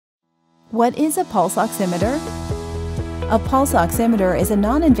What is a pulse oximeter? A pulse oximeter is a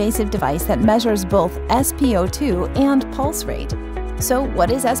non-invasive device that measures both SpO2 and pulse rate. So what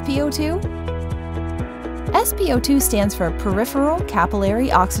is SpO2? SpO2 stands for peripheral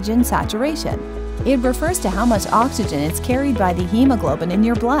capillary oxygen saturation. It refers to how much oxygen is carried by the hemoglobin in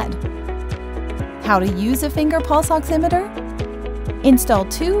your blood. How to use a finger pulse oximeter? Install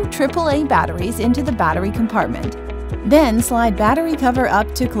two AAA batteries into the battery compartment. Then slide battery cover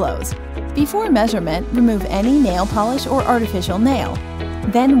up to close. Before measurement, remove any nail polish or artificial nail.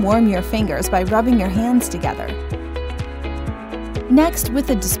 Then warm your fingers by rubbing your hands together. Next, with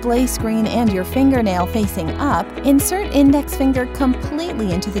the display screen and your fingernail facing up, insert index finger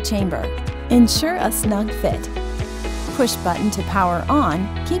completely into the chamber. Ensure a snug fit. Push button to power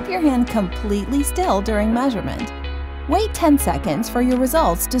on. Keep your hand completely still during measurement. Wait 10 seconds for your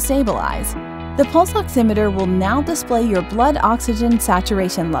results to stabilize. The pulse oximeter will now display your blood oxygen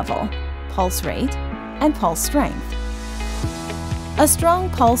saturation level, pulse rate, and pulse strength. A strong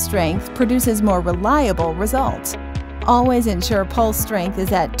pulse strength produces more reliable results. Always ensure pulse strength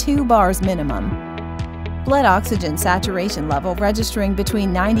is at 2 bars minimum. Blood oxygen saturation level registering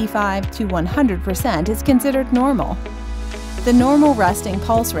between 95 to 100% is considered normal. The normal resting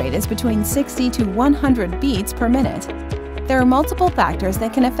pulse rate is between 60 to 100 beats per minute. There are multiple factors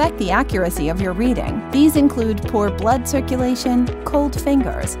that can affect the accuracy of your reading. These include poor blood circulation, cold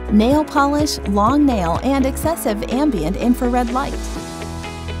fingers, nail polish, long nail, and excessive ambient infrared light.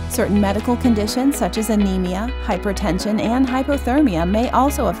 Certain medical conditions such as anemia, hypertension, and hypothermia may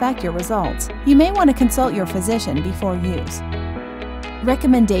also affect your results. You may want to consult your physician before use.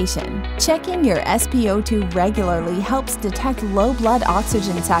 Recommendation: checking your SpO2 regularly helps detect low blood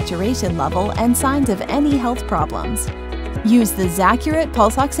oxygen saturation level and signs of any health problems. Use the Zacurate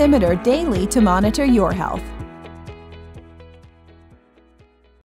pulse oximeter daily to monitor your health.